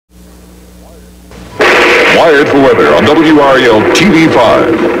Wired for weather on WRAL-TV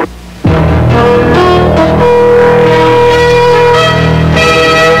 5.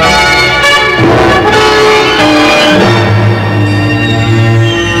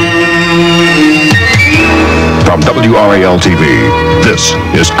 From WRAL-TV, this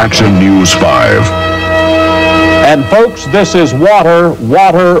is Action News 5. And folks, this is water,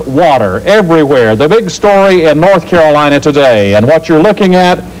 water, water everywhere. The big story in North Carolina today, and what you're looking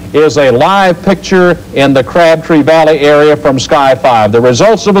at is a live picture in the Crabtree Valley area from Sky 5. The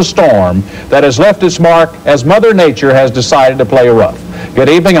results of a storm that has left its mark as Mother Nature has decided to play rough. Good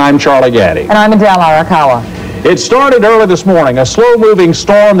evening, I'm Charlie Gaddy. And I'm Adele, Arakawa. It started early this morning. A slow-moving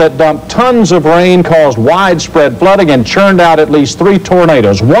storm that dumped tons of rain caused widespread flooding and churned out at least 3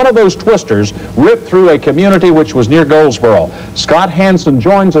 tornadoes. One of those twisters ripped through a community which was near Goldsboro. Scott Hansen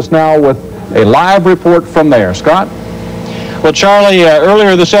joins us now with a live report from there. Scott? Well, Charlie,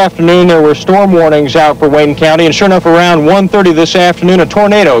 earlier this afternoon there were storm warnings out for Wayne County, and sure enough, around 1:30 this afternoon, a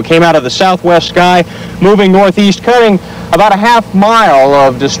tornado came out of the southwest sky, moving northeast, cutting about a half mile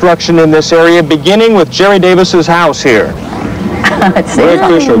of destruction in this area, beginning with Jerry Davis's house here. Greg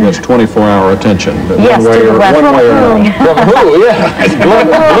Fishel gets 24-hour attention. Yes, one way or another. From who? Yeah. Glub,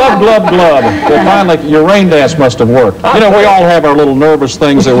 glub, glub. Well, finally, your rain dance must have worked. You know, we all have our little nervous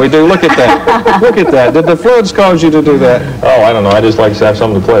things that we do. Look at that. Look at that. Did the floods cause you to do that? Oh, I don't know. I just like to have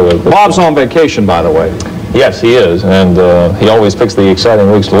something to play with. Bob's on vacation, by the way. Yes, he is, and he always picks the exciting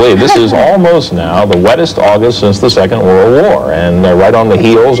weeks to leave. This is almost now the wettest August since the Second World War, and right on the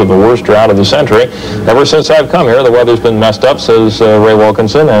heels of the worst drought of the century. Ever since I've come here, the weather's been messed up, says Ray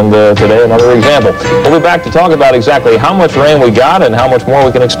Wilkinson, and today another example. We'll be back to talk about exactly how much rain we got and how much more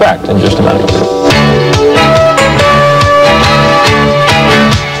we can expect in just a minute.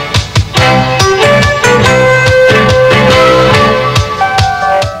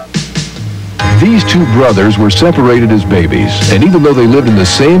 These two brothers were separated as babies, and even though they lived in the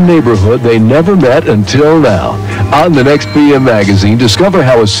same neighborhood, they never met until now. On the next PM magazine, discover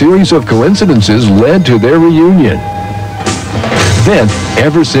how a series of coincidences led to their reunion. Then,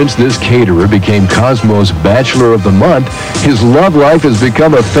 ever since this caterer became Cosmo's Bachelor of the Month, his love life has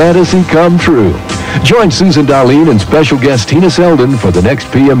become a fantasy come true. Join Susan Darlene and special guest Tina Selden for the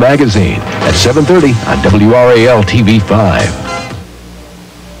next PM magazine at 7:30 on WRAL-TV 5.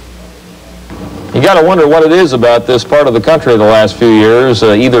 You got to wonder what it is about this part of the country the last few years,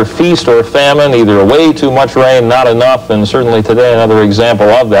 either feast or famine, either way too much rain, not enough, and certainly today another example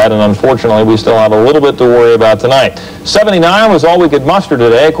of that, and unfortunately we still have a little bit to worry about tonight. 79 was all we could muster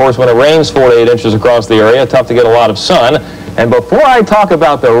today. Of course, when it rains 4 to 8 inches across the area, tough to get a lot of sun. And before I talk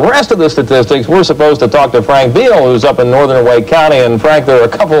about the rest of the statistics, we're supposed to talk to Frank Beal, who's up in northern Wake County. And Frank, there are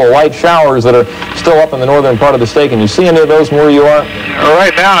a couple of light showers that are still up in the northern part of the state. Can you see any of those from where you are?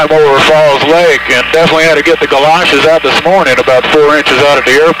 Right now I'm over Falls Lake, and definitely had to get the galoshes out this morning, about 4 inches out at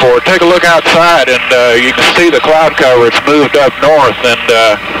the airport. Take a look outside, and you can see the cloud cover. It's moved up north, and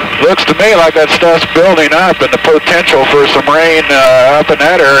looks to me like that stuff's building up, and the potential for some rain up in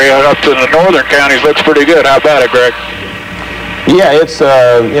that area, up to the northern counties, looks pretty good. How about it, Greg? Yeah, it's,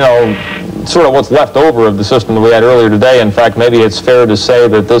 you know, sort of what's left over of the system that we had earlier today. In fact, maybe it's fair to say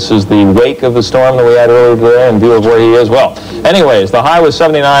that this is the wake of the storm that we had earlier today in view of where he is. Well, anyways, the high was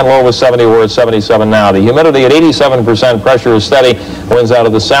 79, low was 70, we're at 77 now. The humidity at 87%, pressure is steady, winds out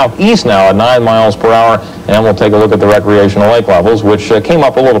of the southeast now at 9 miles per hour, and we'll take a look at the recreational lake levels, which came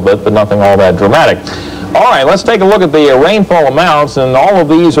up a little bit, but nothing all that dramatic. All right, let's take a look at the rainfall amounts, and all of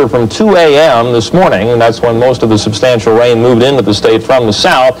these are from 2 a.m. this morning, and that's when most of the substantial rain moved into the state from the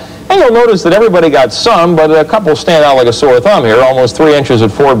south. And you'll notice that everybody got some, but a couple stand out like a sore thumb here. Almost 3 inches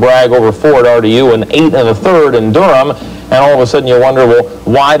at Fort Bragg, over 4 at RDU, and 8 1/3 in Durham. And all of a sudden you wonder, well,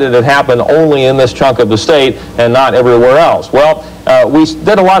 why did it happen only in this chunk of the state and not everywhere else? Well, we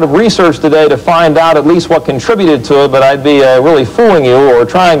did a lot of research today to find out at least what contributed to it, but I'd be really fooling you or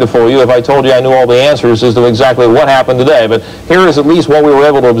trying to fool you if I told you I knew all the answers as to exactly what happened today. But here is at least what we were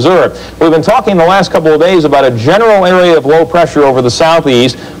able to observe. We've been talking the last couple of days about a general area of low pressure over the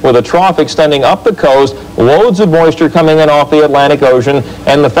southeast with a trough extending up the coast, loads of moisture coming in off the Atlantic Ocean,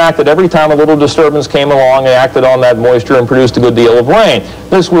 and the fact that every time a little disturbance came along, it acted on that moisture and produced a good deal of rain.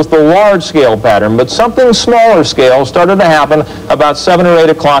 This was the large-scale pattern, but something smaller scale started to happen about 7 or 8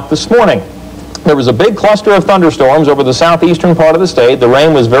 o'clock this morning. There was a big cluster of thunderstorms over the southeastern part of the state. The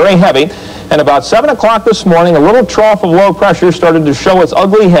rain was very heavy, and about 7 o'clock this morning, a little trough of low pressure started to show its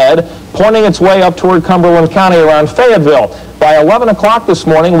ugly head, pointing its way up toward Cumberland County around Fayetteville. By 11 o'clock this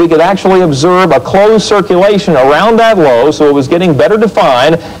morning, we could actually observe a closed circulation around that low, so it was getting better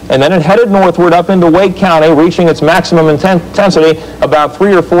defined, and then it headed northward up into Wake County, reaching its maximum intensity about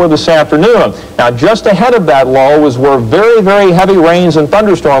 3 or 4 this afternoon. Now, just ahead of that low was where very, very heavy rains and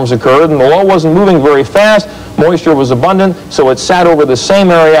thunderstorms occurred, and the low wasn't moving very fast. Moisture was abundant, so it sat over the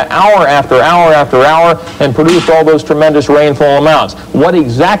same area hour after hour after hour and produced all those tremendous rainfall amounts. What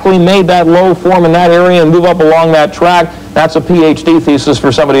exactly made that low form in that area and move up along that track? That's a PhD thesis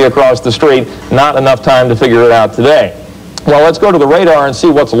for somebody across the street. Not enough time to figure it out today. Well, let's go to the radar and see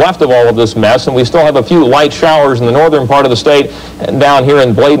what's left of all of this mess. And we still have a few light showers in the northern part of the state and down here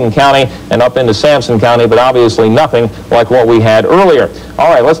in Bladen County and up into Sampson County, but obviously nothing like what we had earlier.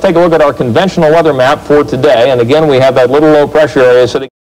 All right, let's take a look at our conventional weather map for today. And again, we have that little low pressure area sitting